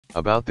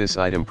About this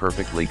item: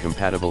 perfectly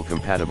compatible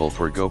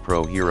for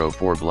GoPro Hero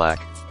 4 Black,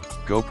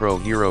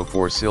 GoPro Hero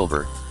 4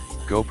 Silver,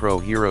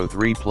 GoPro Hero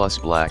 3 Plus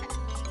Black,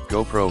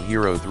 GoPro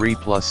Hero 3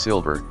 Plus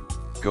Silver,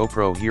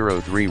 GoPro Hero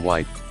 3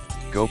 White,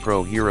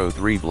 GoPro Hero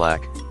 3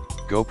 Black,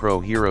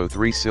 GoPro Hero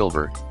 3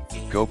 Silver,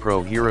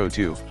 GoPro Hero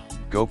 2,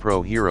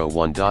 GoPro Hero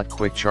 1.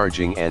 Quick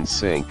charging and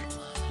sync.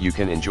 You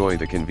can enjoy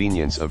the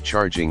convenience of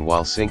charging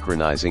while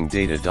synchronizing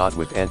data.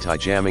 With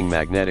anti-jamming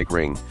magnetic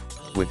ring,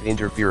 with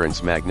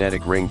interference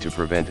magnetic ring to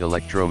prevent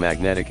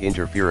electromagnetic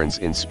interference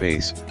in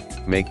space,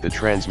 make the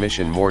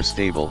transmission more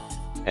stable,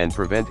 and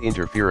prevent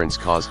interference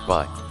caused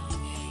by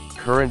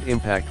current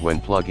impact when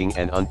plugging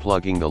and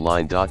unplugging the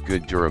line.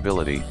 Good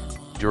durability,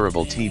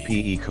 durable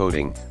TPE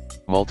coating,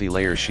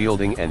 multi-layer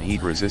shielding and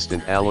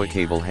heat-resistant alloy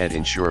cable head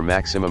ensure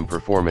maximum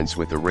performance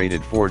with a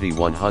rated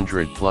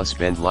 4100 plus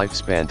bend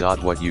lifespan.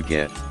 What you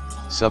get: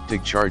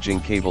 Suptig charging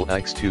cable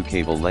X2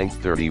 cable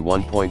length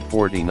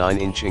 31.49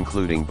 inch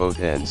including both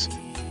ends,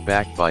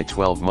 backed by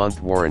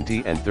 12-month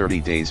warranty and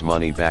 30 days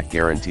money-back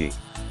guarantee.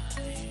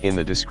 In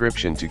the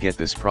description to get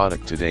this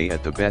product today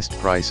at the best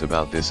price.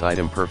 About this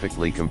item: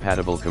 perfectly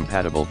compatible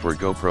for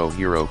GoPro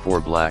Hero 4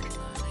 Black,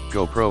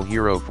 GoPro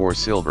Hero 4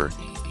 Silver,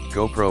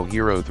 GoPro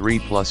Hero 3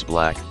 Plus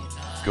Black,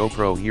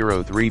 GoPro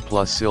Hero 3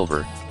 Plus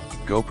Silver,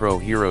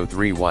 GoPro Hero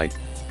 3 White,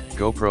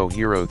 GoPro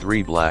Hero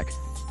 3 Black,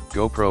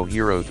 GoPro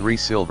Hero 3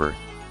 Silver,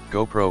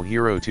 GoPro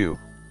Hero 2,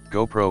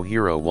 GoPro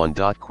Hero 1.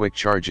 Quick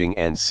charging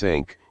and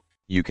sync.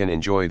 You can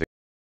enjoy the